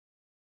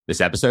This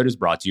episode is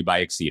brought to you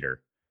by Exceeder.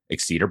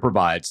 Exceeder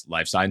provides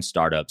life science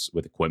startups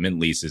with equipment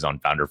leases on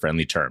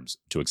founder-friendly terms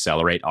to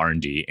accelerate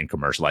R&D and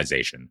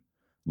commercialization.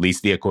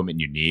 Lease the equipment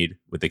you need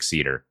with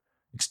Exceeder.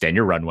 Extend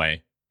your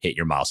runway, hit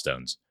your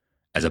milestones.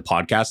 As a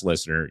podcast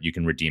listener, you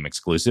can redeem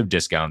exclusive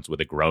discounts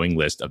with a growing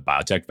list of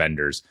biotech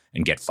vendors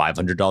and get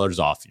 $500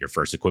 off your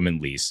first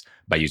equipment lease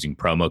by using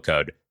promo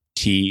code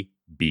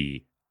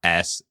TBSP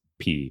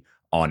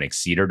on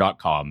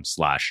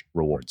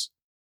exceeder.com/rewards.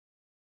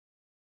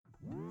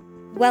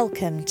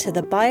 Welcome to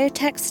the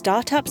Biotech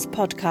Startups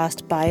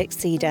Podcast by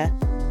Exceeder.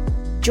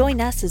 Join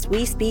us as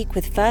we speak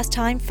with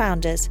first-time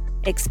founders,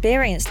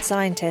 experienced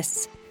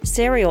scientists,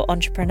 serial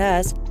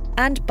entrepreneurs,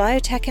 and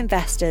biotech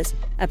investors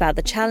about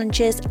the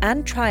challenges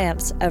and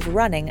triumphs of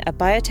running a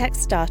biotech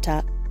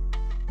startup.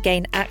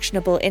 Gain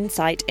actionable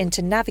insight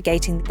into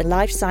navigating the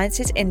life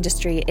sciences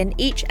industry in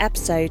each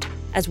episode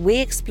as we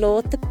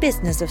explore the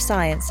business of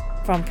science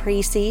from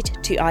pre-seed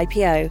to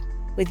IPO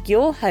with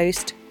your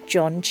host,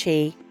 John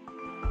Chi.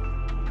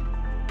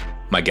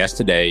 My guest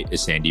today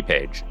is Sandy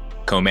Paige,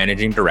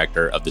 co-managing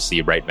director of the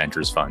Seabright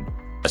Ventures Fund,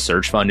 a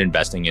search fund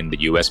investing in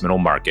the U.S. middle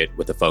market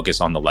with a focus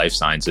on the life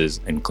sciences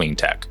and clean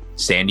tech.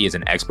 Sandy is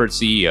an expert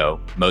CEO,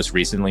 most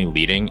recently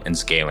leading and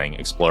scaling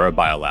Explora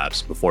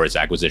Biolabs before its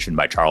acquisition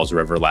by Charles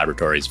River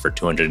Laboratories for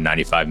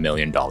 $295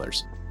 million.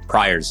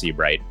 Prior to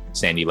Seabright,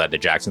 Sandy led the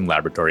Jackson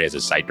Laboratory as a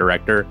site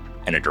director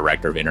and a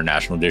director of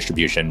international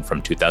distribution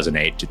from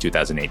 2008 to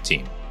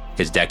 2018.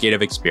 His decade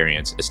of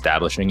experience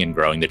establishing and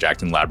growing the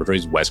Jackson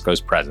Laboratories West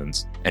Coast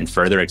presence and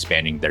further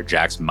expanding their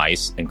JAX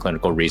mice and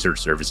clinical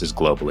research services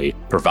globally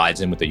provides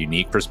him with a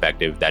unique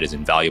perspective that is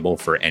invaluable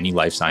for any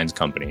life science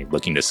company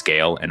looking to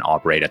scale and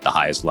operate at the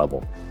highest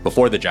level.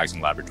 Before the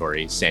Jackson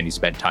Laboratory, Sandy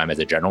spent time as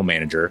a general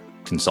manager,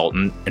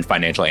 consultant, and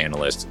financial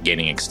analyst,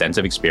 gaining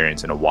extensive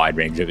experience in a wide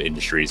range of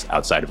industries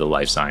outside of the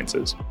life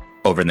sciences.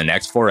 Over the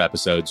next 4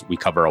 episodes, we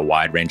cover a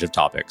wide range of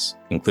topics,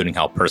 including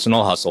how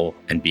personal hustle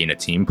and being a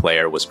team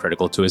player was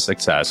critical to his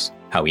success,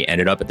 how he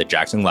ended up at the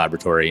Jackson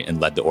Laboratory and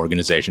led the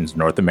organization's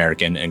North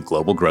American and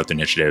global growth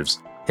initiatives,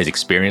 his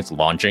experience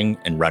launching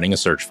and running a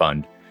search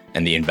fund,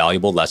 and the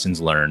invaluable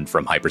lessons learned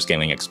from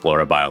hyperscaling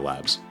Explora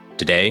Biolabs.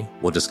 Today,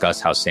 we'll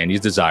discuss how Sandy's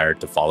desire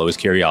to follow his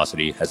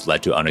curiosity has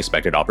led to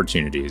unexpected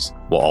opportunities.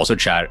 We'll also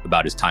chat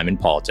about his time in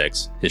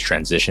politics, his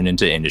transition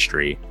into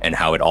industry, and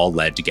how it all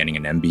led to getting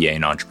an MBA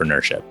in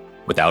entrepreneurship.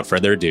 Without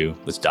further ado,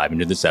 let's dive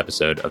into this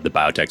episode of the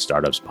Biotech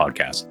Startups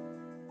Podcast.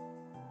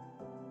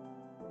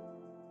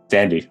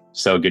 Sandy,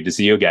 so good to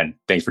see you again.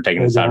 Thanks for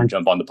taking the time to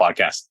jump on the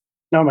podcast.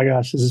 Oh my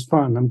gosh, this is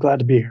fun. I'm glad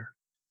to be here.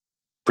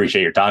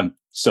 Appreciate your time.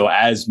 So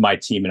as my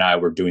team and I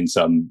were doing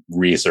some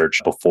research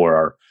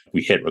before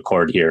we hit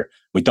record here,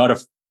 we thought a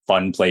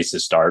fun place to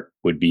start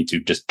would be to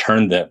just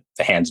turn the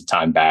hands of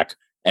time back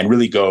and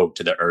really go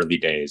to the early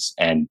days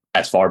and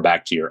as far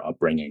back to your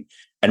upbringing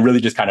and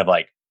really just kind of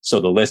like, so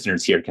the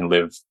listeners here can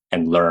live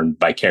and learn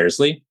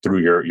vicariously through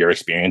your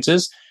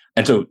experiences.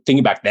 And so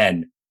thinking back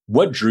then,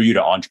 what drew you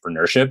to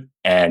entrepreneurship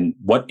and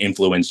what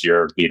influenced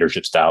your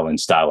leadership style and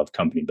style of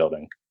company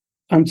building?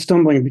 I'm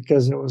stumbling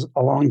because it was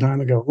a long time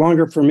ago,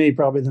 longer for me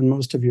probably than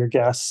most of your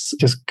guests,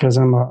 just because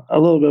I'm a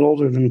little bit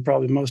older than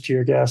probably most of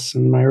your guests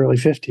in my early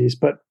 50s.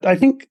 But I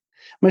think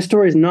my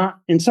story is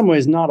not, in some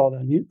ways, not all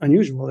that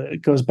unusual.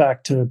 It goes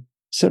back to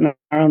sitting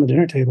around the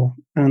dinner table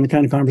and the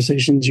kind of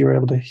conversations you were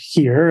able to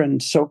hear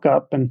and soak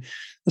up and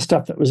the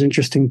stuff that was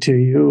interesting to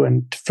you.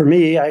 And for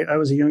me, I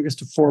was the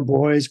youngest of 4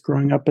 boys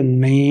growing up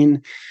in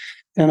Maine.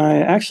 And I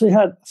actually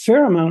had a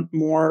fair amount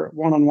more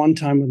one-on-one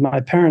time with my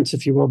parents,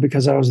 if you will,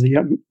 because I was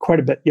quite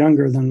a bit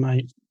younger than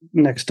my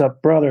next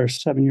up brother,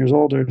 7 years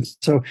older.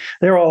 So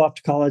they were all off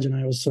to college and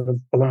I was sort of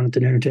alone at the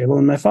dinner table.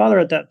 And my father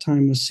at that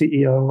time was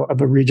CEO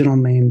of a regional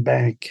Maine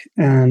bank.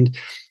 And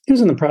he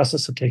was in the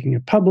process of taking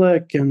it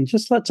public and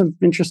just lots of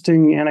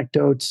interesting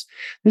anecdotes.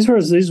 These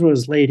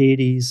was late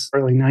 80s,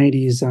 early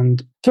 90s.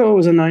 And so it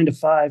was a 9 to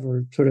 5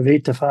 or sort of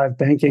 8 to 5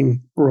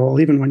 banking role,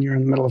 even when you're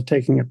in the middle of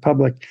taking it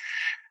public.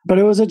 But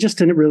it was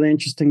just a really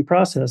interesting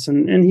process.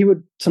 And he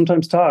would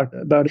sometimes talk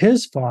about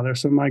his father.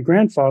 So my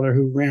grandfather,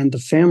 who ran the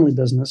family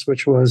business,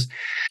 which was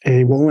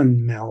a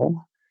woolen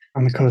mill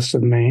on the coast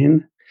of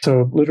Maine.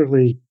 So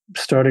literally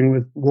starting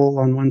with wool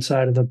on one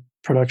side of the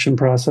production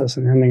process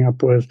and ending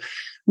up with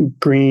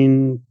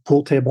green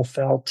pool table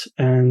felt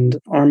and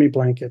army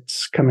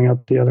blankets coming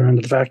out the other end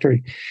of the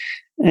factory.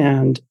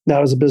 And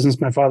that was a business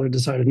my father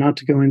decided not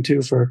to go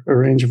into for a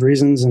range of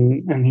reasons,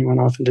 and he went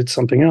off and did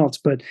something else.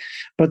 But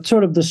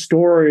sort of the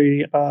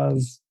story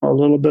of a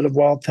little bit of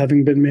wealth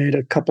having been made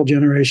a couple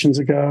generations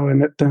ago,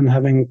 and it then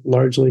having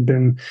largely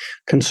been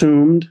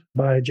consumed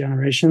by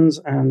generations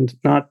and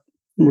not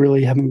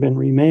really having been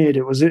remade.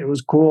 It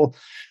was cool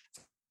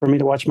for me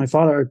to watch my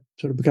father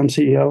sort of become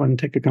CEO and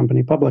take a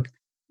company public,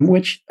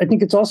 which I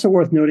think it's also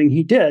worth noting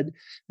he did.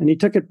 And he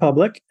took it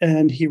public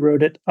and he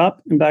wrote it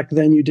up. And back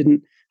then you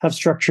didn't have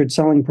structured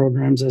selling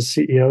programs as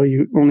CEO.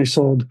 You only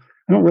sold,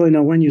 I don't really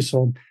know when you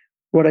sold.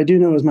 What I do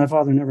know is my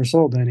father never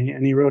sold any,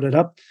 and he wrote it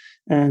up.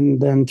 And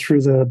then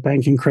through the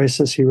banking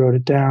crisis, he wrote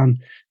it down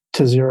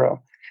to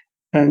zero.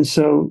 And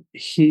so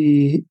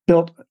he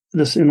built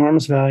this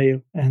enormous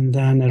value, and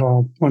then it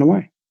all went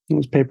away. It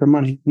was paper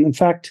money. And in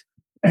fact,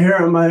 here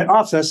in my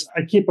office,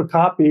 I keep a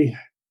copy.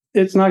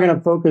 It's not going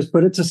to focus,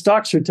 but it's a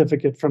stock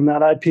certificate from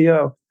that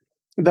IPO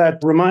that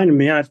reminded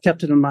me. I've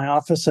kept it in my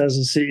office as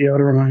a CEO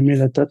to remind me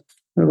that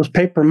it was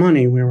paper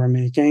money we were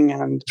making,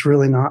 and it's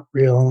really not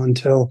real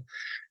until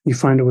you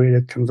find a way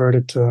to convert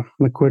it to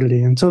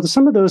liquidity. And so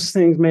some of those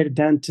things made a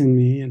dent in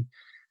me, and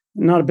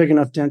not a big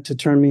enough dent to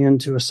turn me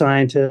into a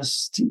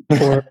scientist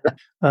or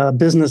a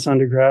business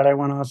undergrad. I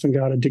went off and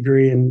got a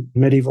degree in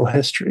medieval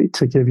history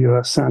to give you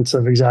a sense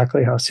of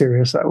exactly how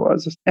serious I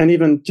was. And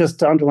even just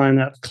to underline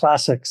that,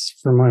 classics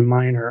for my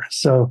minor.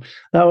 So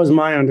that was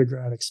my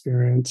undergrad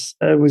experience.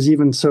 It was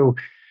even so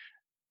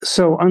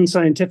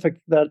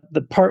unscientific that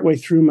the partway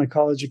through my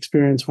college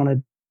experience, when I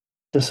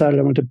decided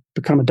I wanted to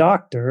become a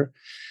doctor,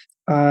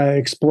 I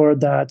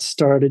explored that,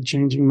 started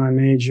changing my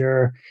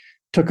major,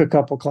 took a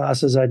couple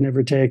classes I'd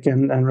never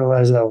taken, and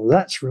realized, oh,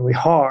 that's really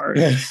hard.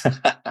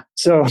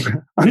 So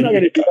I'm not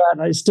going to do that.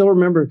 And I still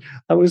remember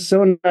I was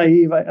so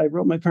naive. I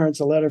wrote my parents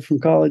a letter from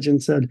college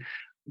and said,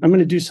 I'm going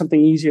to do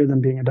something easier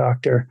than being a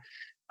doctor.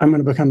 I'm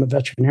going to become a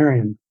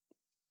veterinarian,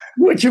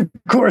 which of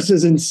course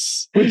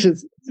is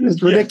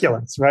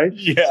ridiculous, right?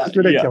 Yeah, it's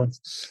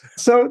ridiculous. Yeah.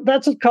 So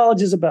that's what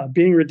college is about: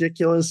 being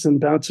ridiculous and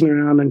bouncing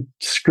around and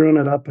screwing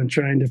it up and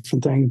trying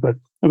different things. But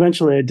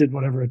eventually, I did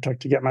whatever it took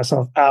to get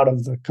myself out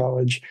of the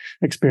college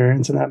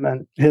experience, and that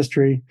meant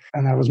history.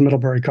 And that was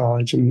Middlebury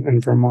College in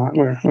Vermont,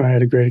 where I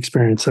had a great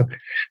experience.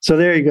 So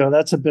there you go.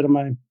 That's a bit of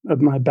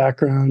my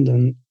background,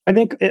 and I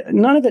think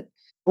none of it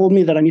told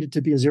me that I needed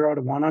to be a 0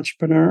 to 1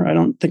 entrepreneur. I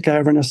don't think I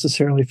ever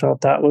necessarily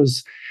felt that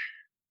was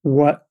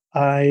what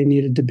I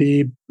needed to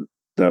be.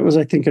 That was,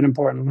 I think, an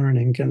important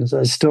learning, and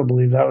I still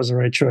believe that was the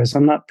right choice.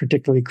 I'm not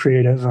particularly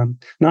creative. I'm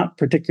not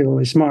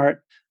particularly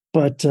smart,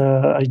 but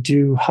I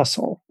do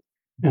hustle,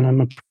 and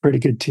I'm a pretty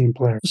good team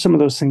player. Some of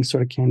those things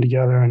sort of came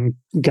together and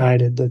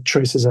guided the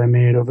choices I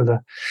made over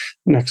the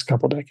next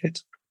couple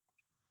decades.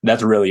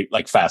 That's really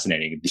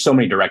fascinating. There's so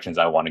many directions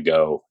I want to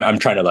go. I'm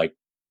trying to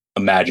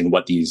imagine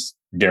what these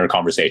dinner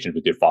conversations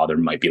with your father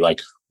might be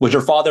like. Was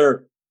your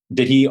father,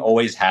 did he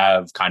always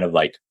have kind of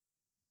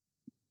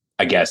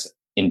I guess,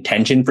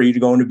 intention for you to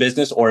go into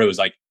business, or it was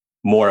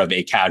more of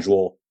a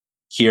casual,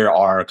 here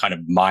are kind of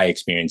my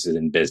experiences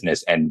in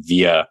business, and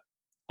via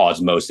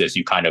osmosis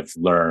you kind of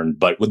learn,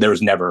 but there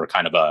was never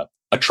kind of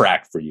a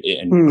track for you?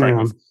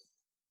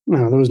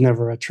 No, there was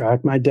never a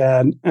track. My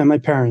dad and my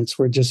parents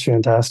were just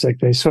fantastic.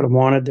 They sort of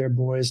wanted their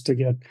boys to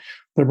get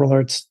liberal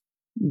arts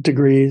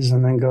degrees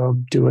and then go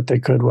do what they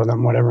could with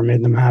them, whatever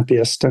made them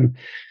happiest. And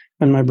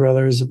my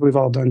brothers, we've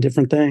all done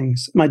different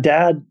things. My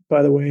dad,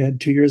 by the way,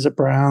 had 2 years at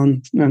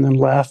Brown and then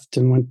left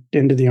and went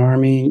into the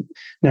Army,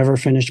 never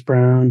finished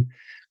Brown,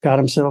 got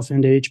himself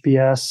into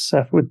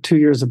HBS with 2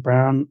 years of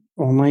Brown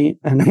only,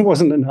 and it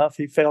wasn't enough.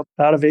 He failed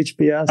out of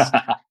HBS.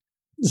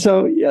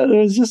 So yeah,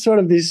 there's just sort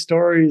of these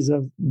stories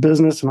of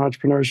business and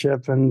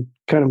entrepreneurship and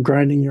kind of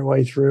grinding your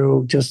way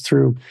through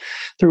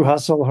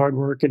hustle, hard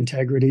work,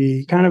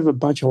 integrity, kind of a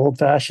bunch of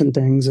old-fashioned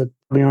things that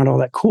aren't all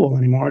that cool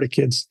anymore to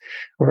kids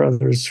or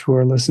others who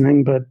are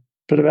listening, but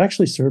have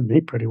actually served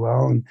me pretty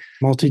well. And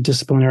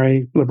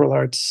multidisciplinary liberal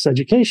arts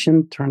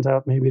education turns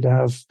out maybe to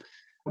have,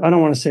 I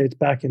don't want to say it's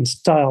back in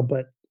style,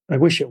 but I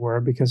wish it were,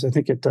 because I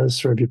think it does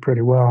serve you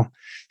pretty well.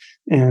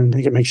 And I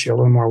think it makes you a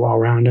little more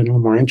well-rounded and a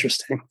little more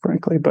interesting,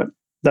 frankly, but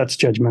that's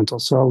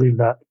judgmental. So I'll leave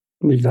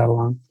that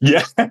alone.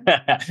 Yeah,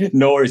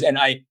 no worries. And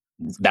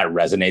that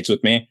resonates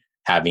with me,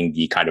 having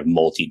the kind of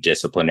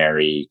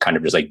multidisciplinary kind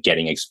of just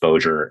getting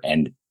exposure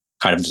and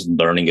kind of just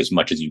learning as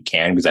much as you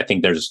can. Because I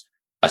think there's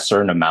a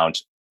certain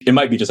amount, it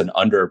might be just an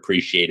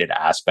underappreciated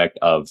aspect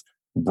of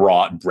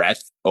broad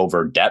breadth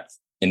over depth,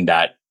 in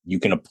that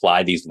you can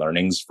apply these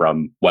learnings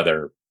from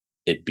whether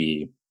it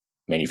be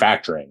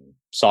manufacturing,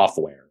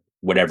 software,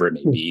 whatever it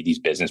may be, these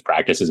business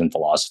practices and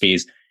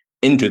philosophies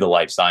into the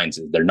life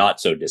sciences. They're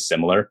not so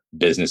dissimilar.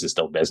 Business is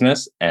still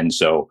business. And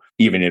so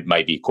even it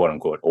might be quote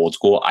unquote old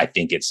school, I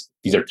think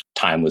these are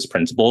timeless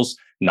principles,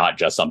 not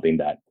just something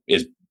that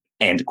is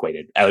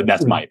antiquated.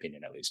 That's my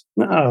opinion, at least.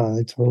 No,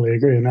 I totally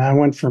agree. And I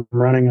went from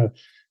running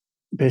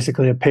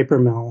basically a paper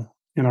mill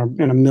in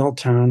a mill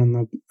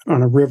town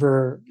on a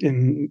river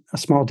in a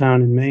small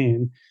town in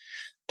Maine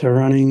to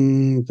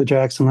running the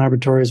Jackson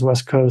Laboratories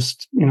West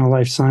Coast,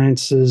 life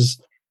sciences,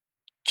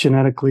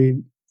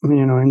 genetically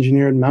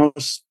engineered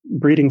mouse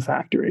breeding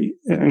factory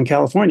in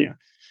California.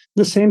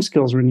 The same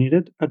skills were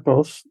needed at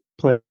both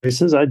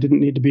places. I didn't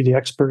need to be the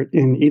expert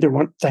in either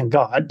one. Thank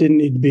God, didn't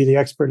need to be the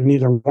expert in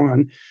either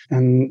one.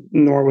 And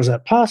nor was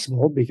that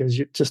possible, because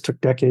it just took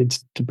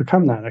decades to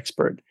become that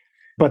expert.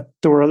 But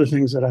there were other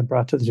things that I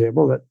brought to the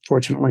table that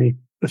fortunately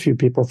a few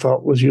people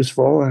felt was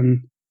useful,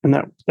 and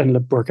that ended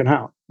up working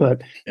out.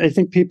 But I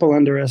think people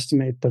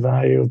underestimate the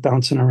value of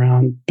bouncing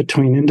around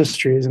between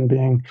industries and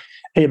being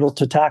able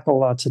to tackle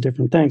lots of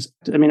different things.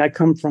 I mean,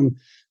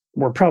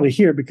 we're probably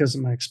here because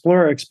of my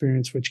Explorer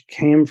experience, which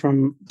came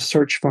from the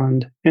search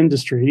fund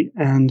industry.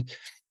 And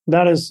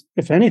that is,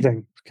 if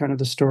anything, kind of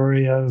the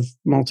story of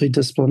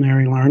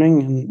multidisciplinary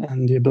learning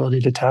and the ability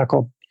to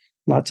tackle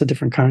lots of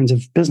different kinds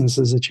of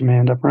businesses that you may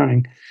end up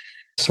running.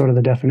 Sort of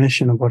the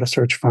definition of what a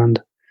search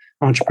fund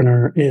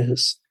entrepreneur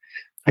is.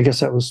 I guess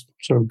that was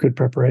sort of good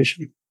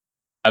preparation.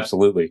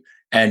 Absolutely.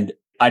 And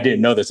I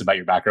didn't know this about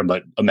your background,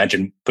 but I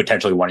mentioned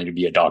potentially wanting to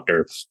be a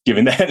doctor,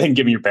 given that and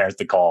giving your parents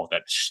the call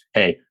that,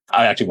 hey,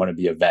 I actually want to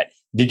be a vet.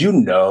 Did you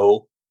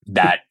know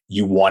that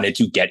you wanted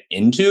to get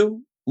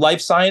into life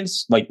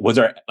science? Like,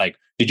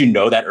 did you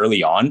know that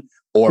early on?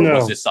 Or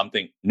was this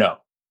something? No,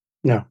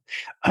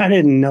 I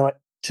didn't know it,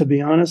 to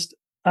be honest.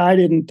 I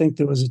didn't think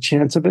there was a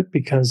chance of it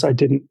because I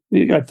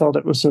felt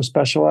it was so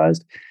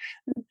specialized.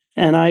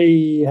 And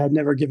I had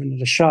never given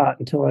it a shot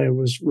until I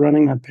was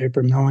running that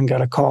paper mill and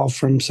got a call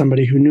from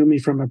somebody who knew me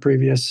from a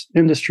previous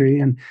industry.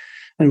 And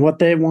what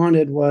they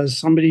wanted was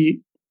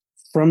somebody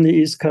from the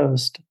East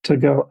Coast to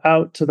go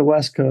out to the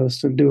West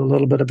Coast and do a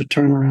little bit of a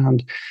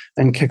turnaround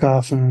and kick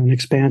off an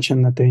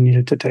expansion that they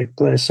needed to take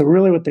place. So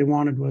really what they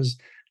wanted was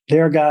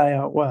their guy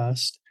out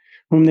West,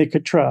 whom they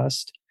could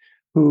trust,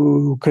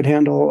 who could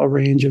handle a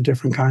range of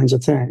different kinds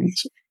of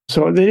things.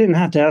 So they didn't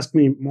have to ask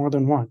me more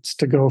than once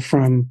to go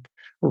from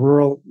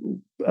rural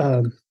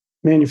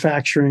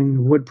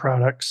manufacturing wood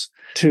products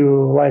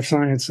to life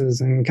sciences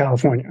in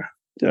California.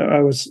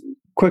 I was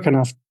quick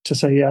enough to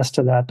say yes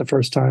to that the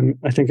first time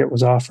I think it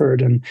was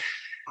offered. And,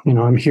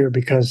 I'm here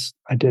because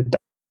I did that.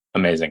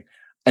 Amazing.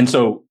 And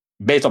so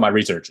based on my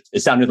research,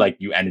 it sounded like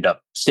you ended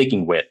up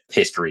sticking with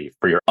history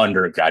for your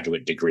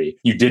undergraduate degree.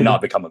 You did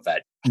not become a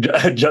vet. You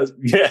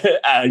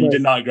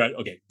did not graduate.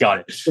 Okay, got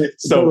it. Right.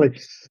 So totally.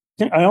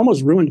 I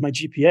almost ruined my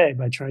GPA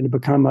by trying to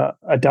become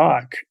a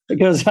doc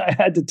because I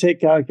had to take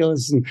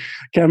calculus and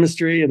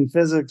chemistry and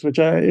physics, which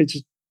I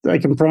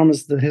can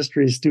promise the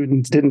history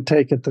students didn't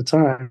take at the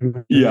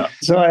time. Yeah.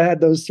 So I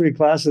had those 3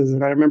 classes,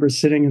 and I remember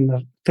sitting in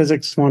the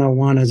Physics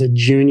 101 as a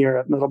junior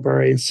at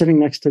Middlebury and sitting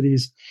next to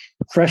these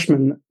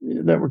freshmen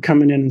that were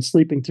coming in and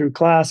sleeping through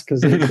class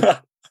because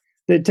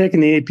they'd taken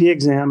the AP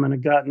exam and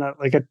had gotten a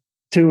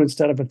 2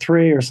 instead of a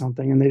 3 or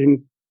something, and they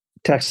didn't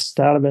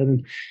text out of it.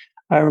 And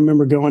I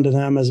remember going to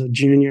them as a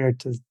junior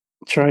to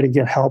try to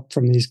get help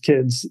from these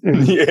kids.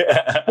 And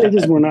they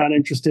just were not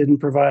interested in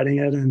providing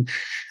it. And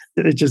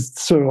it just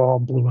sort of all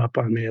blew up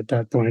on me at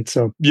that point.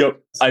 So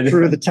I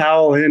threw the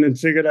towel in and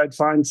figured I'd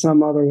find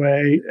some other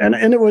way. And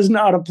it was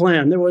not a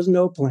plan. There was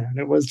no plan.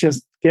 It was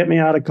just get me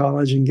out of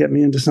college and get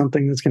me into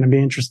something that's going to be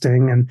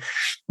interesting. And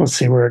we'll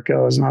see where it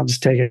goes. And I'll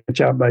just take it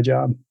job by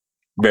job.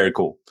 Very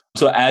cool.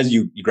 So as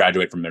you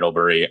graduate from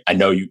Middlebury, I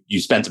know you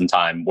spent some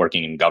time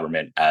working in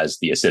government as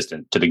the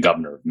assistant to the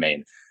governor of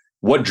Maine.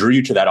 What drew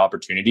you to that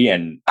opportunity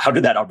and how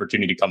did that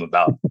opportunity come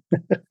about?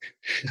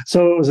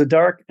 So it was a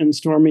dark and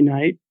stormy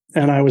night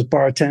and I was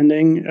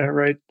bartending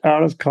right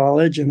out of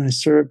college, and I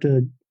served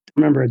a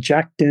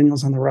Jack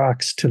Daniels on the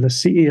rocks to the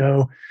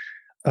CEO.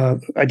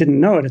 I didn't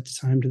know it at the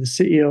time, to the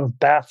CEO of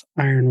Bath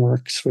Iron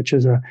Works, which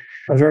is the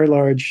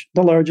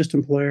largest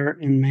employer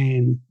in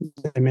Maine.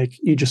 They make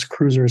Aegis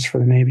cruisers for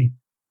the Navy.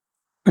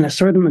 And I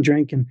served them a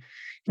drink, and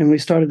we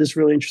started this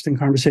really interesting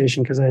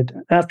conversation because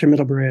after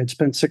Middlebury, I'd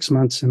spent 6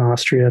 months in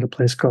Austria at a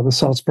place called the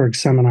Salzburg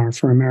Seminar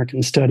for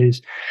American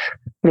Studies,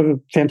 a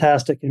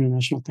fantastic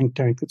international think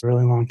tank that's a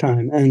really long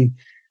time. And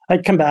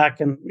I'd come back,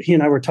 and he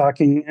and I were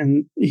talking,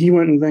 and he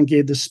went and then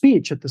gave this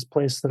speech at this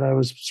place that I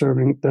was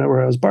serving,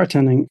 where I was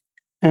bartending.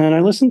 And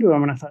I listened to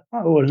him, and I thought,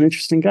 oh, what an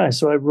interesting guy.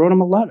 So I wrote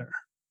him a letter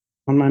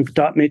on my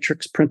dot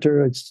matrix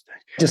printer. I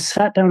just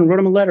sat down and wrote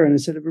him a letter, and I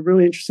said, "It was a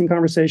really interesting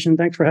conversation.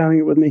 Thanks for having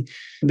it with me.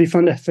 It'd be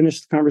fun to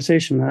finish the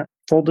conversation." I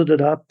folded it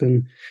up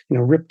and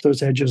ripped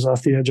those edges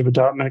off the edge of a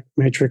dot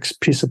matrix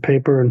piece of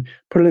paper and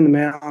put it in the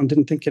mail and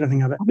didn't think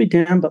anything of it. I'll be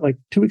damned. But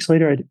 2 weeks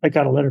later, I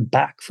got a letter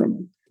back from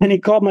him, and he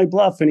called my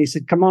bluff and he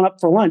said, "Come on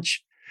up for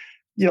lunch."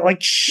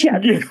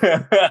 Shit.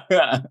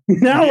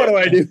 Now what do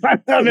I do? I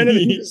don't have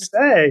anything to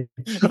say.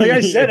 I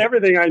said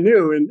everything I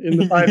knew in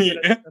the 5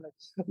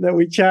 minutes that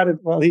we chatted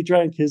while he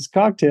drank his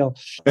cocktail.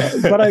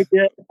 But I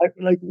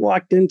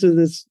walked into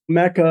this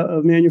mecca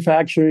of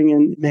manufacturing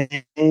in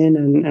Maine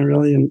and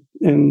really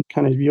in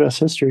kind of U.S.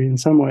 history in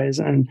some ways.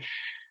 And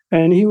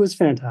he was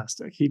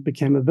fantastic. He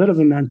became a bit of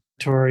a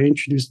mentor. He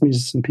introduced me to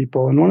some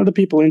people. And one of the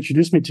people he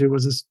introduced me to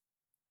was this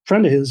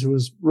friend of his who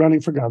was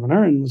running for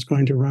governor and was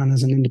going to run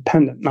as an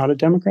independent, not a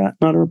Democrat,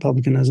 not a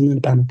Republican, as an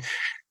independent.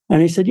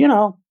 And he said,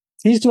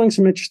 he's doing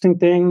some interesting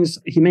things.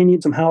 He may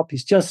need some help.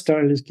 He's just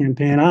started his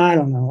campaign. I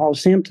don't know. I'll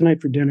see him tonight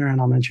for dinner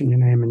and I'll mention your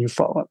name and you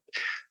follow up.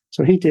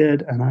 So he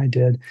did, and I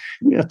did.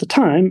 At the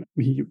time,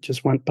 he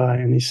just went by,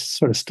 and he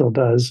sort of still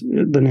does,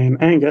 the name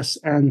Angus.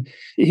 And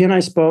he and I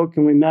spoke,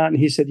 and we met, and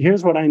he said,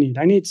 here's what I need.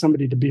 I need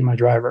somebody to be my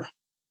driver.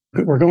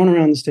 We're going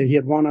around the state. He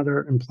had one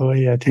other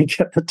employee, I think,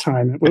 at the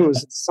time. It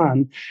was his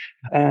son.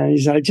 And he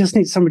said, I just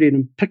need somebody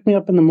to pick me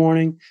up in the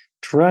morning,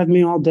 drive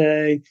me all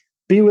day,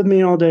 be with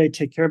me all day,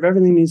 take care of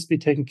everything needs to be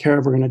taken care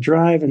of. We're going to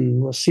drive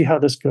and we'll see how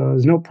this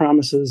goes. No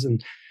promises.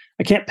 And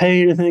I can't pay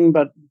you anything,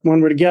 but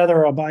when we're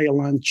together, I'll buy you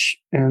lunch.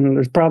 And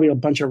there's probably a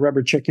bunch of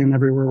rubber chicken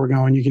everywhere we're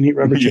going. You can eat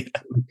rubber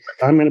chicken.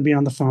 I'm going to be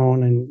on the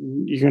phone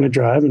and you're going to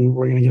drive and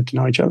we're going to get to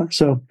know each other.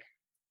 So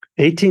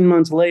 18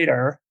 months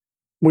later,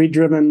 we'd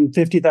driven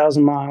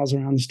 50,000 miles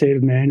around the state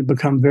of Maine to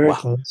become very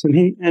close.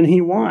 And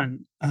he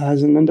won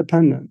as an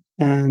independent.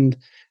 And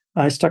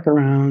I stuck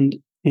around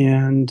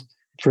and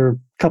for a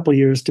couple of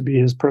years to be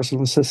his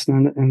personal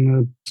assistant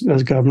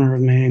as governor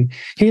of Maine.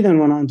 He then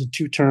went on to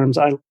 2 terms.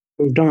 I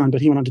moved on,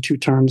 but he went on to 2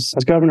 terms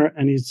as governor,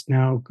 and he's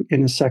now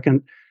in his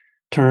 2nd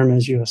term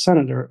as U.S.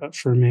 Senator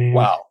for Maine.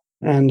 Wow.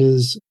 And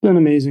is an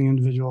amazing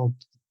individual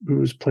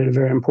who's played a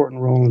very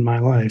important role in my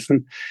life.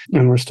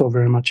 And we're still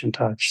very much in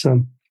touch.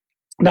 So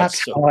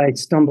that's how I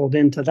stumbled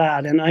into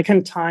that. And I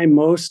can tie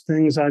most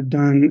things I've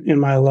done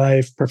in my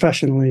life,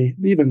 professionally,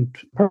 even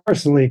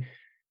personally,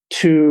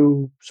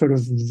 to sort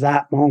of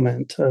that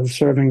moment of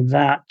serving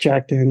that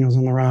Jack Daniels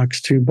on the rocks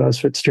to Buzz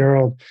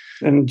Fitzgerald,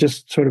 and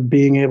just sort of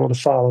being able to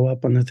follow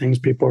up on the things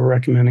people were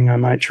recommending I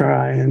might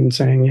try, and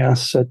saying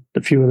yes at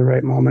a few of the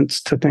right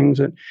moments to things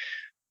that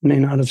may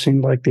not have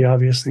seemed like the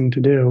obvious thing to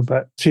do,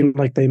 but seemed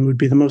like they would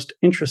be the most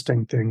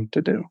interesting thing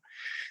to do.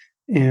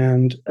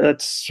 And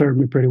that's served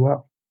me pretty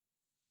well.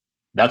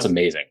 That's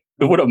amazing.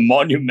 What a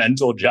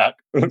monumental Jack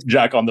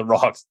on the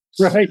rocks.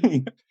 Right.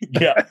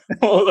 Yeah.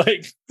 Well,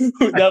 like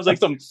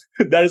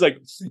that is like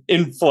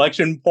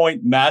inflection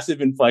point, massive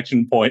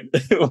inflection point.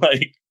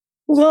 Like,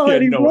 well,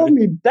 and he rolled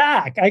me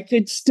back. I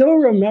could still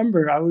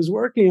remember I was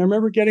working. I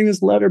remember getting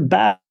this letter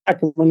back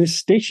on his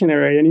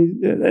stationery,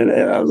 and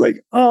I was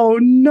like, oh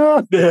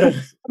no,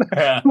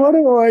 what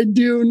do I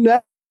do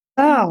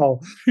now?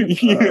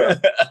 Yeah.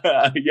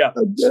 I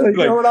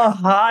want to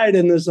hide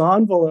in this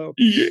envelope.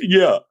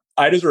 Yeah.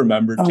 I just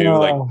remember too,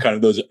 like kind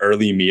of those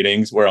early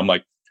meetings where I'm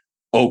like,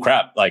 oh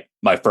crap, like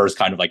my first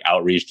kind of like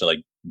outreach to like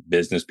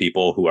business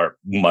people who are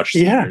much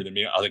senior than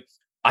me. I was like,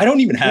 I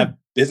don't even have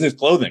business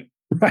clothing.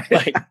 Right.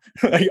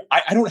 Like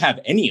I don't have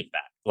any of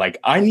that. Like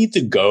I need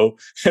to go,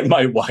 and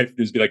my wife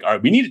just be like, all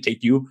right, we need to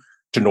take you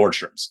to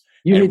Nordstrom's.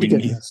 You need to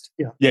get dressed.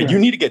 Yeah. You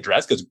need to get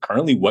dressed because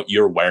currently what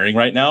you're wearing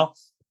right now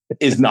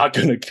is not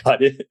going to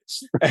cut it.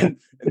 And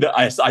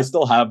I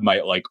still have my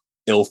like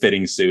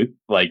ill-fitting suit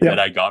that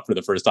I got for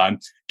the first time,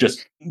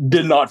 just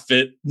did not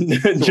fit.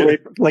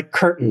 Like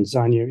curtains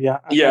on you. Yeah.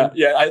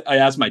 I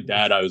asked my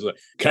dad, I was like,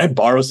 can I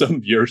borrow some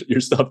of your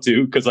stuff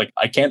too? Because like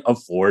I can't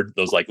afford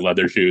those like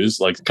leather shoes,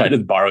 like kind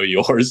of borrow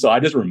yours. So I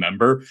just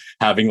remember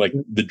having like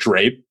the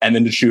drape and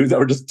then the shoes that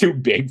were just too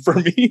big for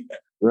me.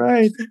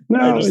 Right.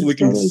 No, just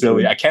looking totally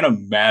silly. True. I can't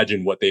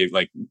imagine what they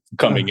like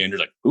coming in. They're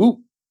like,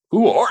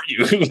 who are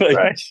you?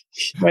 Like,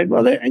 right.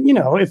 Well,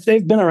 if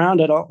they've been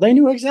around at all, they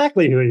knew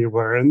exactly who you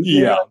were. And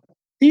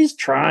he's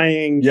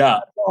trying. Yeah.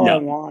 That's all I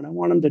want. I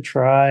want him to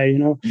try,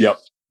 Yep.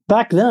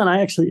 Back then,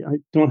 I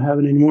don't have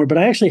it anymore, but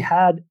I actually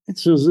had,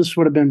 so this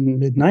would have been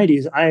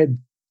mid-90s. I had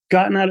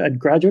gotten out, I'd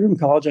graduated from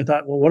college. I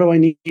thought, well, what do I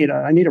need?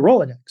 I need a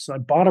Rolodex. So I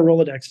bought a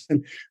Rolodex.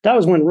 And that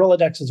was when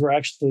Rolodexes were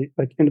actually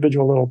like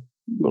individual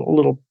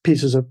little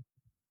pieces of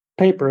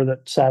paper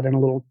that sat in a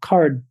little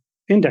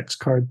index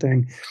card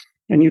thing.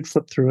 And you'd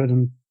flip through it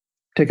and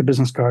take a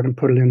business card and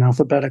put it in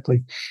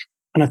alphabetically.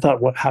 And I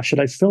thought, how should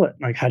I fill it?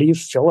 Like, how do you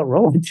fill a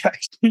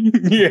Rolodex?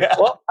 Yeah.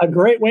 Well, a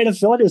great way to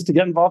fill it is to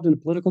get involved in a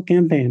political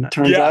campaign, it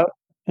turns out.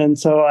 And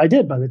so I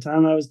did. By the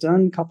time I was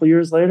done, a couple of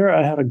years later,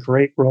 I had a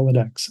great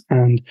Rolodex.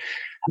 And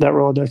that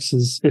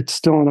Rolodex it's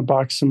still in a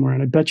box somewhere.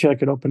 And I bet you I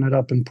could open it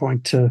up and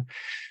point to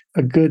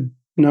a good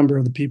number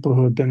of the people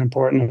who have been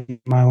important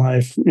in my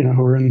life,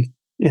 who were in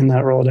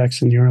that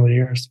Rolodex in the early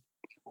years.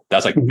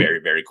 That's like very,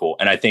 very cool.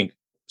 And I think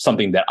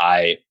something that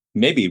I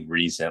maybe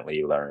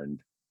recently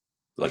learned,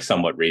 like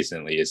somewhat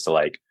recently, is to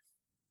like,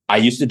 I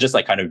used to just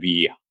like kind of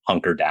be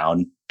hunkered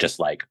down, just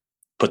like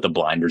put the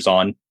blinders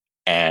on,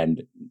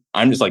 and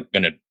I'm just like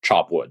going to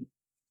chop wood.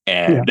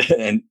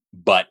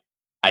 But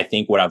I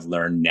think what I've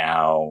learned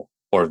now,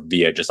 or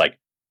via just like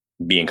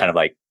being kind of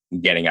like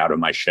getting out of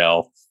my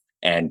shell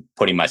and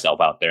putting myself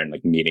out there and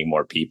like meeting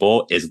more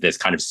people, is this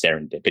kind of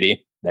serendipity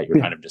that you're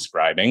kind of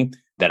describing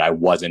that I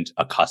wasn't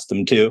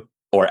accustomed to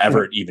or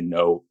ever even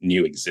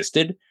knew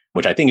existed,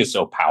 which I think is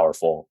so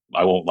powerful.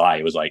 I won't lie.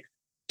 It was like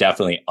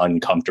definitely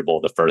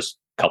uncomfortable the first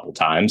couple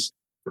times.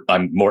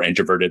 I'm more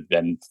introverted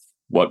than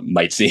what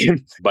might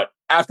seem. But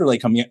after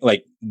like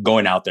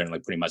going out there and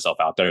like putting myself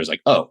out there, it was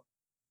like, oh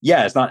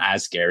yeah, it's not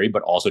as scary,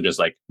 but also just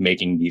like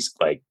making these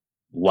like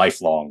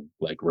lifelong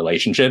like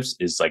relationships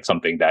is like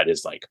something that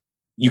is like,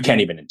 you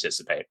can't even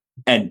anticipate.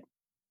 And,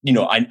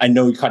 I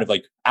know kind of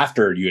like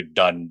after you had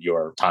done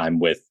your time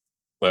with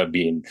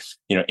being,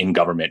 in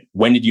government,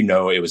 when did you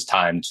know it was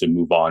time to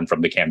move on from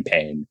the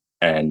campaign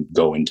and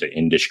go into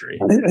industry?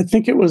 I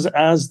think it was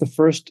as the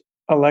first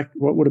what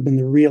would have been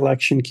the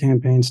re-election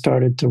campaign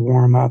started to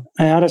warm up.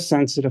 I had a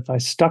sense that if I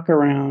stuck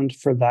around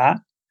for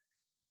that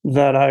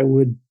I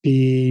would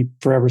be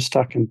forever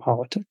stuck in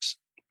politics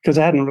because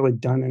I hadn't really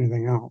done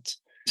anything else.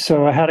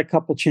 So I had a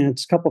couple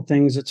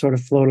things that sort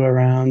of floated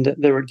around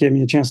that would give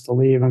me a chance to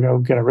leave and go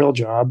get a real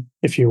job,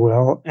 if you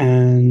will.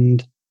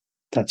 And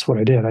that's what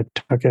I did. I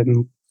took it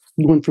and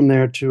Went from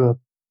there to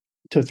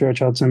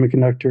Fairchild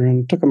Semiconductor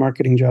and took a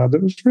marketing job.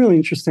 It was really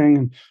interesting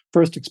and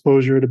first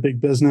exposure to big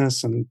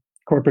business and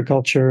corporate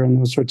culture and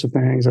those sorts of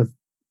things, a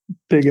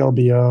big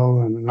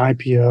LBO and an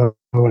IPO.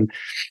 And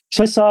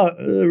so I saw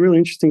really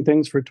interesting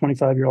things for a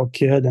 25-year-old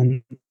kid.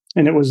 And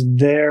it was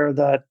there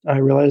that I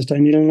realized I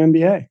needed an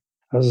MBA.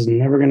 I was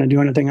never going to do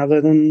anything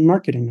other than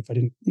marketing if I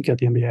didn't get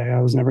the MBA.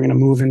 I was never going to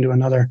move into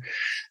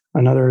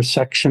another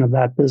section of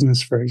that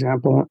business, for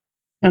example.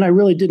 And I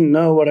really didn't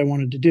know what I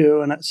wanted to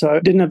do. And so I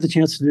didn't have the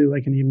chance to do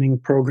like an evening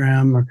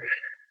program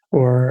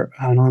or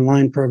an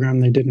online program.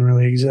 They didn't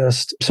really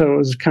exist. So it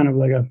was kind of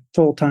like a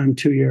full-time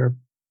 2-year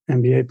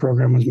MBA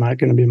program was going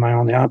to be my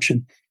only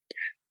option.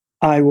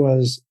 I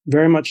was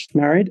very much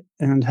married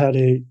and had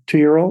a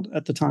 2-year-old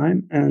at the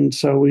time. And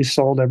so we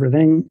sold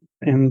everything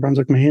in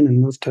Brunswick, Maine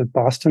and moved to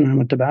Boston. I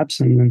went to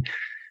Babson. And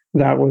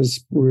that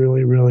was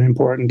really, really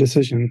important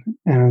decision.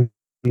 And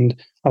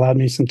allowed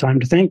me some time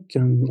to think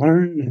and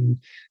learn and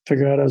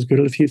figure out I was good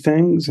at a few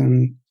things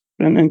and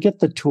get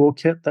the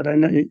toolkit that I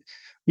know.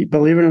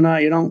 Believe it or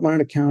not, you don't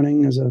learn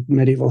accounting as a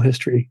medieval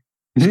history.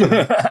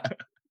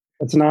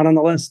 That's not on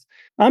the list.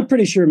 I'm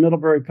pretty sure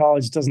Middlebury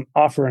College doesn't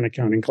offer an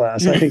accounting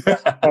class. I think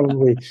that's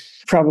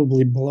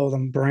probably blow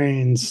them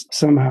brains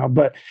somehow.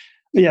 But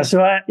yeah,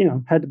 so I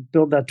had to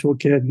build that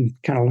toolkit and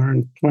kind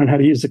of learn how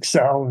to use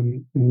Excel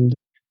and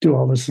do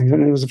all those things.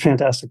 And it was a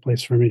fantastic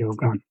place for me to have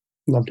gone.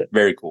 Loved it.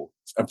 Very cool.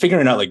 I'm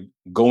figuring out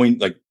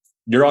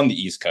you're on the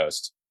East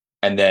Coast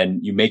and then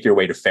you make your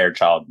way to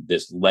Fairchild,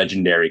 this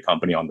legendary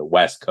company on the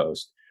West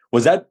Coast.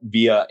 Was that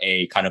via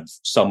a kind of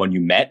someone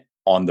you met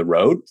on the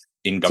road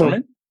in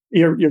government?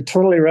 So you're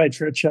totally right,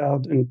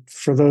 Fairchild. And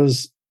for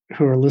those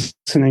who are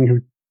listening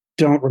who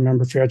don't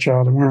remember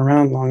Fairchild and weren't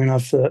around long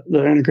enough, the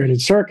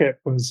integrated circuit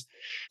was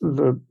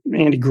the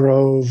Andy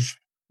Grove,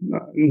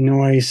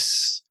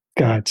 Noyce,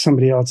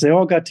 somebody else. They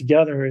all got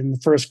together in the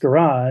first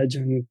garage,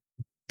 and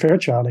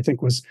Fairchild, I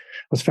think, was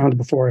founded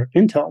before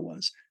Intel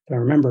was, if I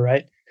remember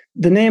right.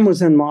 The name was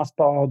then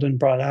mothballed and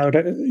brought out,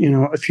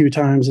 a few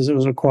times as it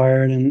was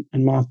acquired and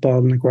mothballed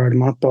and acquired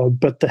and mothballed.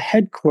 But the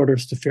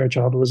headquarters to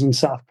Fairchild was in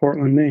South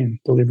Portland, Maine,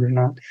 believe it or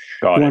not.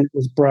 When it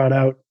was brought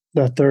out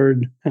the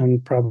third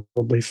and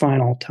probably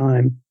final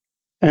time.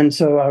 And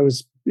so I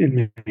was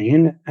in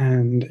Maine,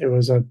 and it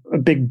was a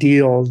big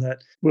deal that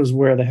was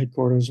where the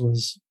headquarters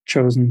was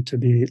chosen to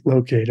be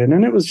located.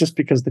 And it was just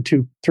because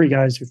the three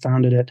guys who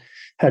founded it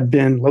had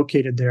been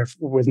located there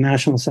with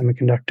National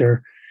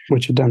Semiconductor,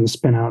 which had done the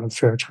spin out of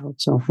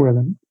Fairchild. So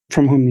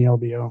from whom the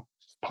LBO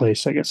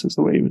place, I guess is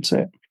the way you would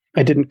say it.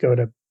 I didn't go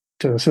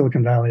to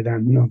Silicon Valley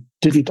then. No,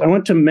 didn't. I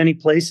went to many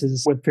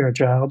places with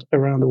Fairchild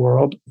around the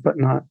world, but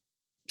not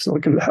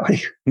Silicon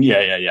Valley.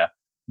 Yeah.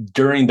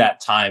 During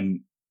that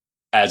time,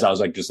 as I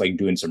was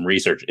doing some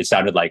research, it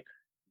sounded like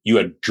you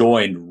had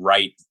joined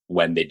right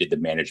when they did the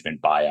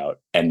management buyout,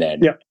 and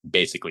then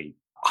basically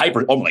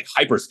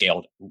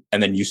hyperscaled,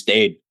 and then you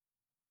stayed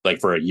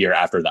for a year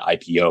after the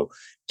IPO.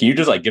 Can you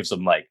just give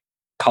some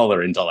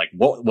color into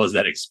what was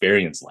that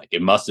experience like?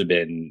 It must have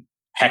been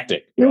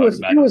hectic. It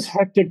was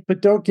hectic,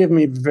 but don't give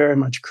me very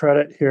much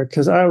credit here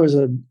because I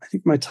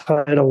think my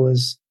title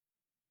was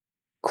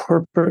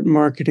corporate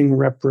marketing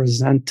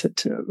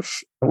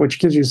representative, which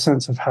gives you a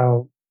sense of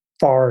how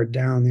far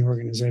down the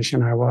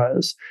organization I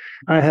was.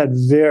 I had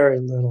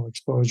very little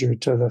exposure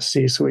to the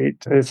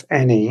C-suite, if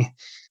any.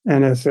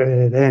 And if it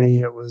had any,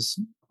 it was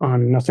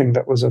on nothing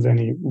that was of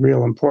any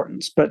real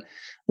importance. But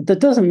that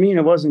doesn't mean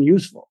it wasn't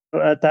useful.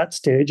 At that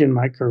stage in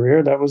my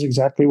career, that was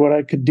exactly what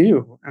I could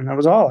do. And that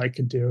was all I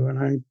could do. And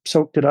I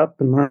soaked it up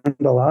and learned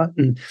a lot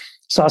and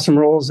saw some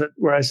roles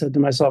where I said to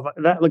myself,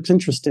 that looks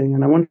interesting.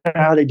 And I wonder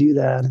how they do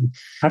that. And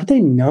how did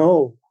they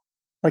know?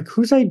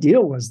 Whose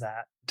idea was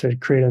that? To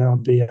create an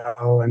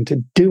LBO and to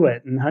do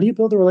it? And how do you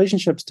build the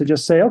relationships to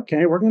just say,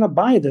 okay, we're going to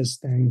buy this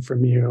thing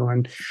from you?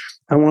 And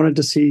I wanted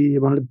to see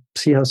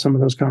how some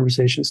of those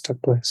conversations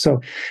took place. So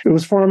it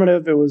was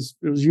formative. It was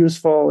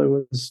useful. It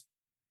was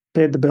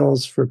paid the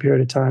bills for a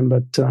period of time,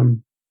 but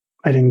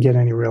I didn't get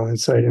any real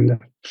insight into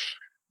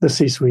the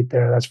C-suite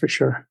there. That's for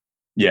sure.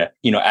 Yeah.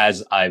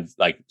 As I've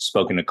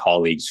spoken to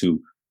colleagues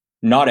who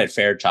not at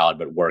Fairchild,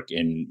 but work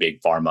in big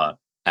pharma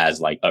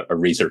as a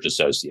research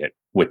associate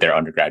with their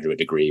undergraduate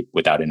degree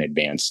without an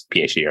advanced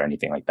PhD or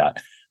anything like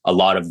that. A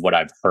lot of what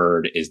I've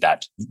heard is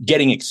that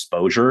getting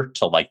exposure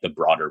to the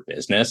broader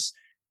business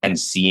and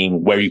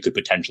seeing where you could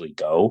potentially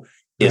go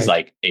is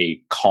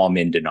a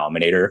common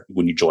denominator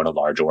when you join a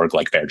large org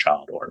like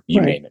Fairchild or you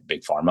name it,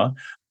 big pharma.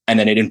 And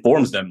then it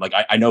informs them.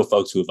 I know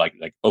folks who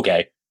have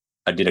okay,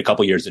 I did a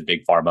couple years at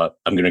big pharma.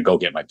 I'm going to go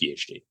get my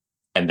PhD.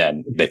 And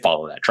then they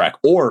follow that track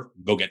or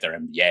go get their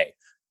MBA.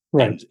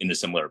 And in a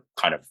similar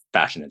kind of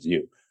fashion as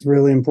you. It's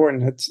really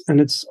important.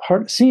 It's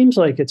hard. It seems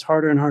like it's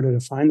harder and harder to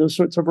find those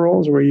sorts of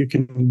roles where you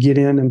can get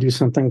in and do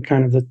something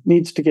kind of that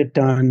needs to get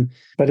done,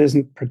 but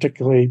isn't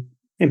particularly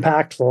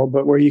impactful,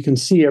 but where you can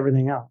see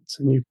everything else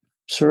and you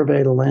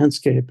survey the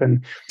landscape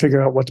and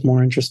figure out what's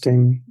more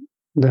interesting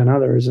than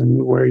others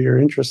and where your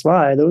interests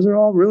lie. Those are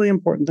all really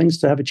important things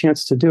to have a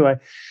chance to do.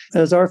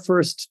 As our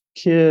first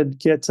kid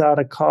gets out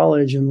of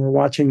college and we're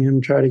watching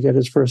him try to get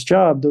his first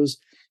job, those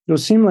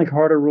seem like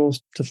harder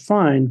roles to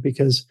find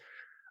because,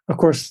 of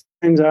course,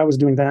 things I was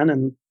doing then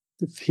and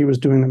if he was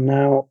doing them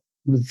now,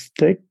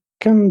 they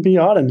can be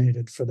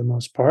automated for the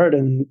most part.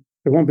 And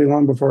it won't be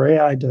long before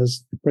AI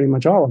does pretty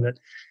much all of it,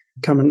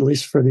 at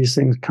least for these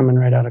things coming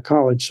right out of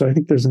college. So I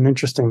think there's an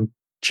interesting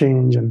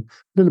change and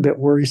a little bit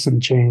worrisome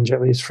change,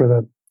 at least for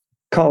the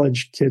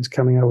college kids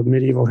coming out with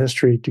medieval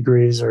history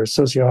degrees or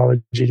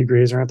sociology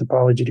degrees or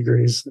anthropology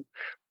degrees.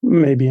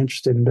 May be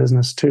interested in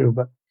business too,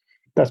 but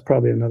that's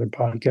probably another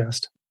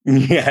podcast.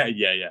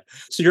 Yeah.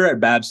 So you're at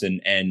Babson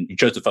and you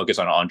chose to focus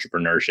on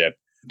entrepreneurship.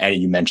 And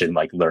you mentioned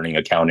like learning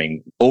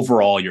accounting.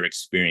 Overall, your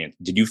experience,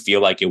 did you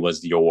feel like it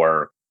was the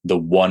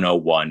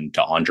 101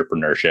 to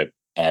entrepreneurship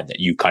and that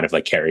you kind of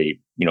like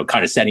carry,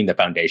 kind of setting the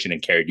foundation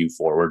and carried you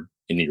forward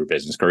in your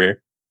business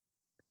career?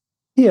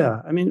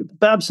 Yeah. I mean,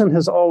 Babson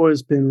has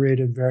always been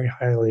rated very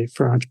highly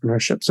for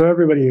entrepreneurship. So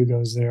everybody who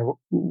goes there,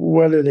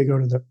 whether they go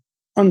to the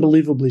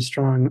unbelievably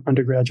strong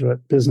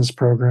undergraduate business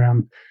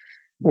program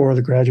or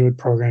the graduate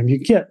program, you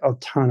get a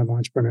ton of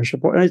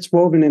entrepreneurship. And it's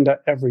woven into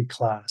every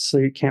class, so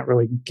you can't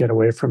really get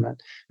away from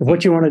it. If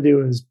what you want to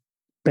do is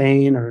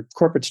Bain or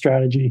corporate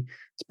strategy,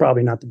 it's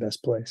probably not the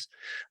best place.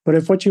 But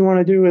if what you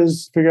want to do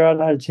is figure out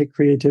how to take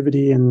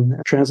creativity and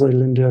translate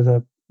it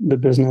into the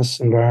business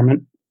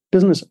environment,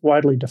 business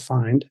widely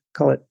defined,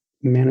 call it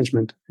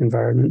management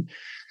environment,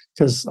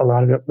 because a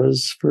lot of it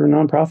was for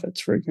nonprofits,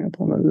 for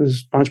example.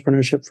 There's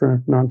entrepreneurship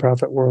for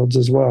nonprofit worlds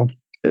as well.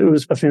 It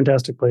was a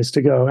fantastic place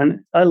to go.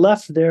 And I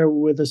left there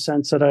with a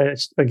sense that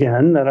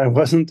I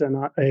wasn't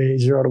a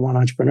 0 to 1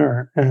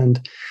 entrepreneur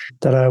and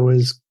that I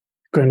was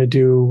going to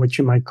do what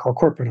you might call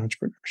corporate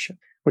entrepreneurship,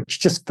 which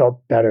just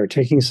felt better,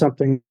 taking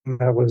something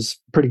that was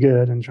pretty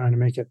good and trying to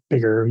make it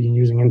bigger and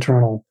using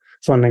internal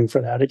funding for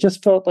that. It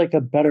just felt like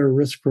a better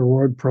risk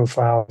reward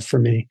profile for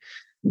me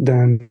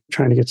than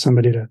trying to get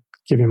somebody to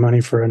give you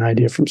money for an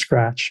idea from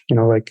scratch,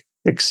 like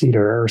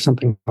Exceeder or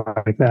something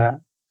like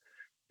that.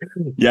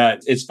 Yeah,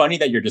 it's funny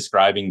that you're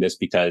describing this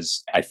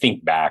because I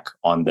think back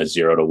on the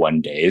 0 to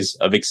 1 days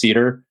of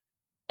Exceeder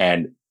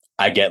and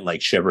I get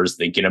like shivers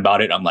thinking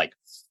about it. I'm like,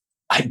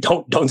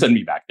 don't send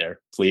me back there,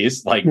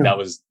 please. Like that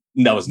was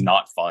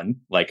not fun.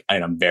 Like,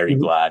 and I'm very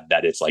glad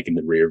that it's like in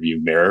the rear view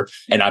mirror.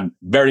 And I'm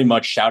very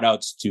much shout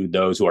outs to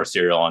those who are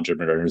serial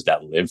entrepreneurs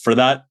that live for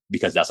that,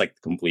 because that's like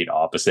the complete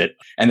opposite.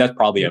 And that's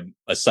probably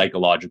a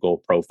psychological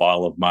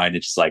profile of mine.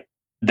 It's just like,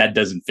 that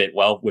doesn't fit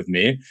well with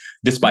me,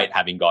 despite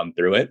having gone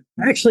through it.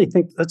 I actually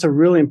think that's a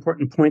really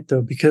important point,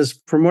 though, because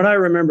from what I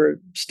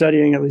remember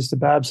studying, at least at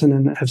Babson,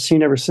 and have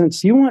seen ever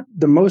since, you want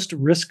the most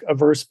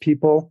risk-averse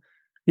people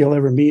you'll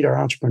ever meet are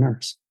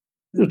entrepreneurs.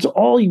 It's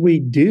all we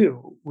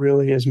do,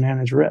 really, is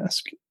manage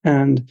risk.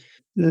 And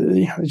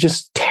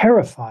just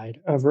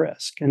terrified of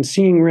risk and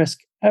seeing risk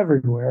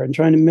everywhere and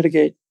trying to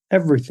mitigate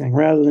everything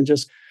rather than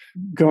just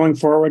going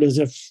forward as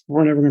if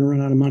we're never going to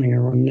run out of money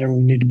or whenever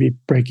we need to be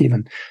break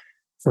even.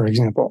 For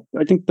example,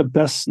 I think the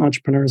best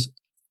entrepreneurs,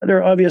 there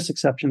are obvious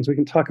exceptions. We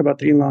can talk about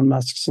the Elon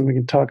Musks and we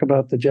can talk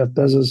about the Jeff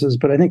Bezoses,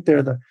 but I think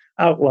they're the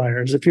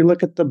outliers. If you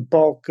look at the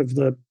bulk of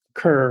the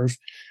curve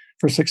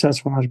for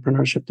successful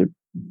entrepreneurship,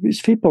 these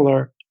people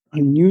are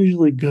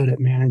unusually good at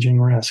managing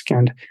risk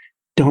and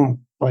don't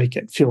like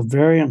it, feel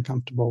very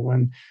uncomfortable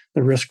when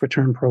the risk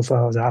return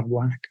profile is out of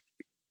whack.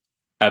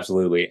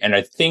 Absolutely. And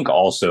I think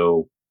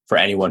also for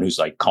anyone who's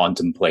like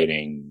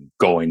contemplating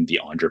going the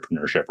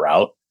entrepreneurship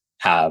route,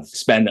 have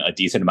spent a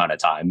decent amount of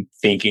time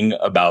thinking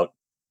about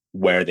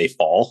where they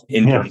fall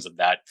in terms of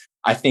that.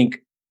 I think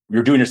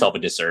you're doing yourself a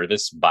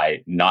disservice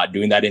by not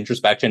doing that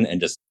introspection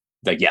and just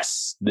like,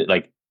 yes,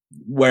 like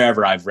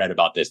wherever I've read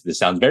about this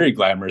sounds very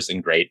glamorous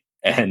and great.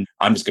 And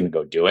I'm just going to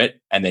go do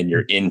it. And then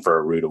you're in for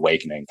a rude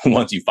awakening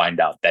once you find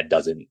out that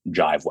doesn't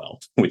jive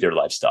well with your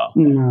lifestyle.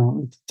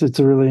 No, it's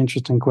a really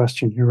interesting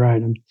question. You're right.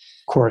 And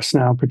of course,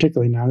 now,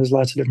 particularly now, there's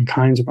lots of different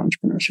kinds of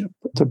entrepreneurship.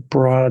 It's a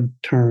broad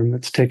term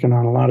that's taken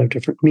on a lot of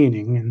different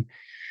meaning. And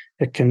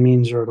it can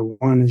mean 0 to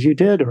 1 as you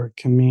did, or it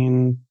can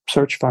mean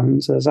search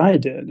funds as I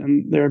did.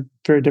 And there are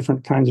very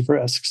different kinds of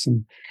risks.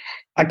 And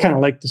I kind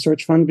of liked the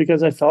search fund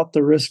because I felt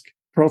the risk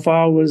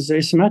profile was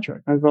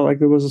asymmetric. I felt like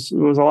there was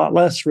a lot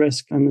less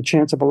risk and the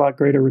chance of a lot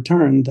greater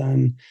return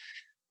than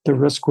the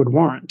risk would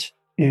warrant.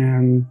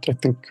 And I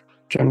think,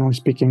 generally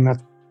speaking,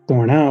 that's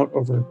borne out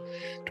over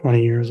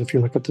 20 years if you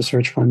look at the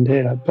search fund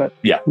data. But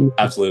yeah,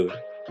 absolutely.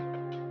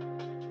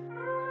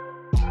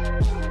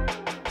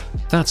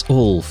 That's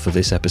all for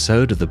this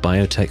episode of the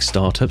Biotech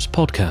Startups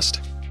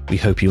podcast. We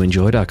hope you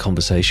enjoyed our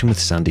conversation with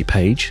Sandy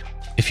Paige.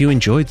 If you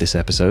enjoyed this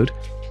episode,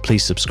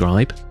 please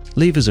subscribe,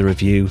 leave us a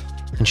review,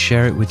 and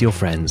share it with your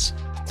friends.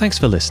 Thanks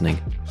for listening,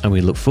 and we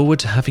look forward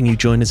to having you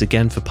join us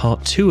again for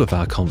part 2 of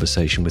our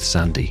conversation with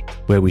Sandy,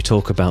 where we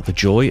talk about the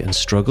joy and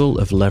struggle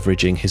of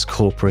leveraging his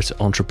corporate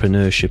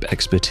entrepreneurship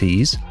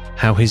expertise,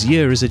 how his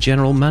year as a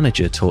general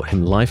manager taught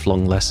him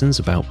lifelong lessons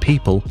about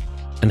people,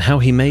 and how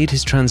he made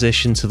his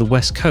transition to the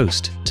West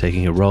Coast,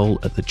 taking a role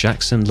at the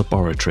Jackson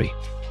Laboratory.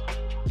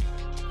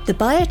 The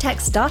Biotech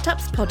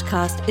Startups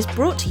podcast is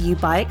brought to you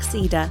by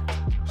Exceeder.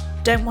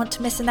 Don't want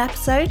to miss an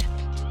episode?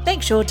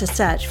 Make sure to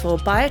search for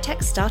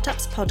Biotech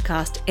Startups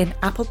podcast in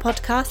Apple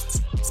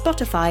Podcasts,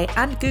 Spotify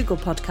and Google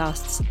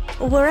Podcasts,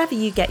 or wherever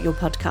you get your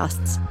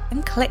podcasts,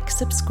 and click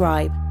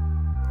subscribe.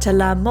 To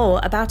learn more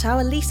about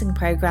our leasing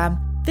program,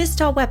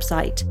 visit our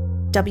website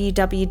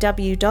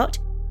www.excedr.com.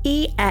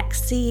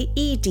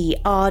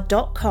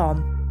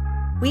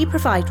 We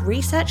provide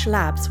research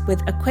labs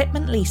with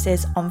equipment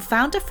leases on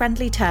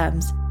founder-friendly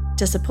terms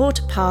to support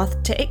a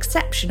path to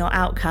exceptional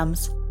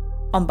outcomes.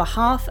 On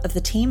behalf of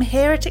the team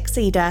here at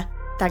Exceeder,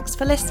 thanks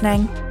for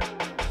listening.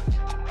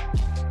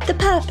 The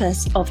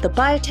purpose of the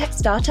Biotech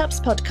Startups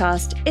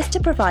podcast is to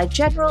provide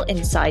general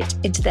insight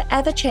into the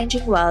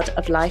ever-changing world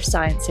of life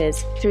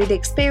sciences through the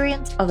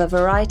experience of a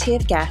variety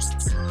of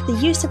guests. The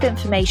use of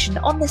information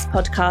on this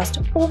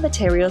podcast or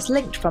materials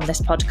linked from this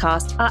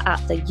podcast are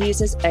at the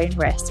user's own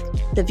risk.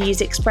 The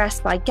views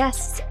expressed by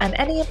guests and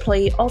any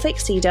employee of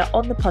Exceeder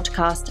on the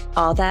podcast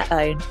are their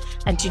own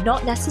and do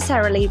not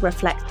necessarily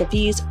reflect the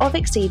views of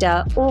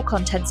Exceeder or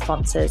content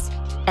sponsors.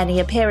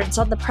 Any appearance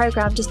on the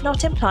program does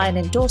not imply an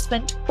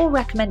endorsement or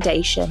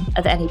recommendation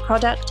of any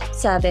product,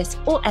 service,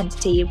 or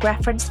entity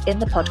referenced in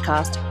the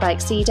podcast by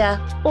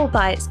Exceeder or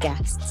by its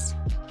guests.